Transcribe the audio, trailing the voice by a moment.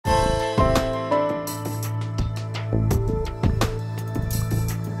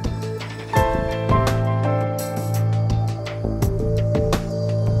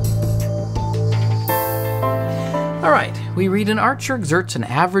we read an archer exerts an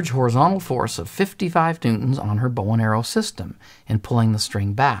average horizontal force of 55 newtons on her bow and arrow system in pulling the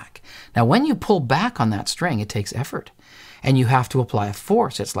string back. Now, when you pull back on that string, it takes effort, and you have to apply a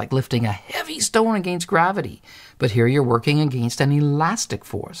force. It's like lifting a heavy stone against gravity, but here you're working against an elastic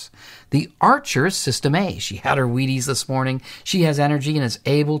force. The archer is System A. She had her Wheaties this morning. She has energy and is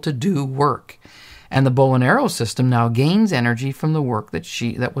able to do work. And the bow and arrow system now gains energy from the work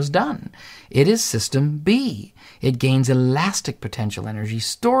that was done. It is System B. It gains elastic potential energy,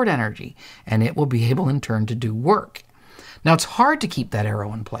 stored energy, and it will be able in turn to do work. Now, it's hard to keep that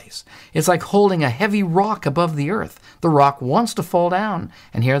arrow in place. It's like holding a heavy rock above the earth. The rock wants to fall down,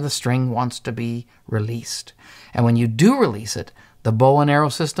 and here the string wants to be released. And when you do release it, the bow and arrow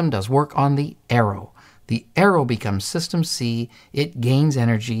system does work on the arrow. The arrow becomes System C. It gains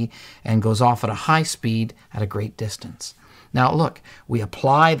energy and goes off at a high speed at a great distance. Now, look, we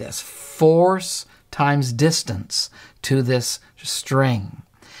apply this force times distance to this string.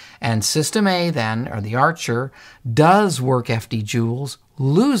 And System A then, or the archer, does work FD joules,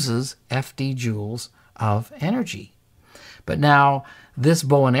 loses FD joules of energy. But now, this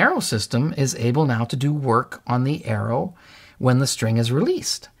bow and arrow system is able now to do work on the arrow when the string is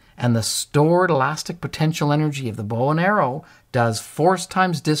released. And the stored elastic potential energy of the bow and arrow does force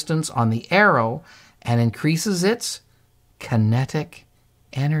times distance on the arrow and increases its kinetic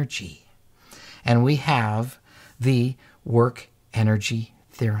energy. And we have the work energy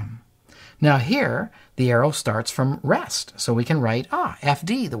theorem. Now here, the arrow starts from rest. So we can write,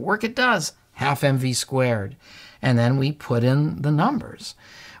 FD, the work it does, half mv squared. And then we put in the numbers.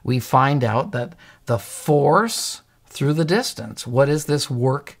 We find out that the force through the distance, what is this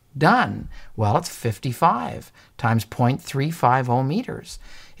work done? Well, it's 55 times 0.350 meters.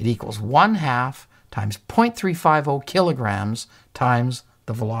 It equals 1/2 times 0.350 kilograms times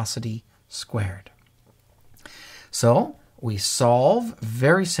the velocity squared. So we solve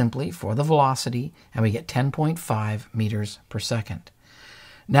very simply for the velocity, and we get 10.5 meters per second.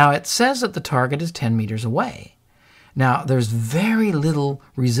 Now, it says that the target is 10 meters away. Now, there's very little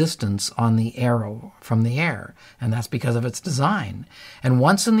resistance on the arrow from the air, and that's because of its design. And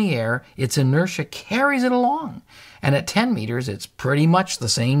once in the air, its inertia carries it along. And at 10 meters, it's pretty much the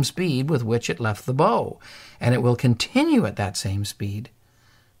same speed with which it left the bow. And it will continue at that same speed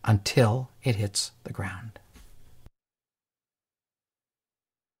until it hits the ground.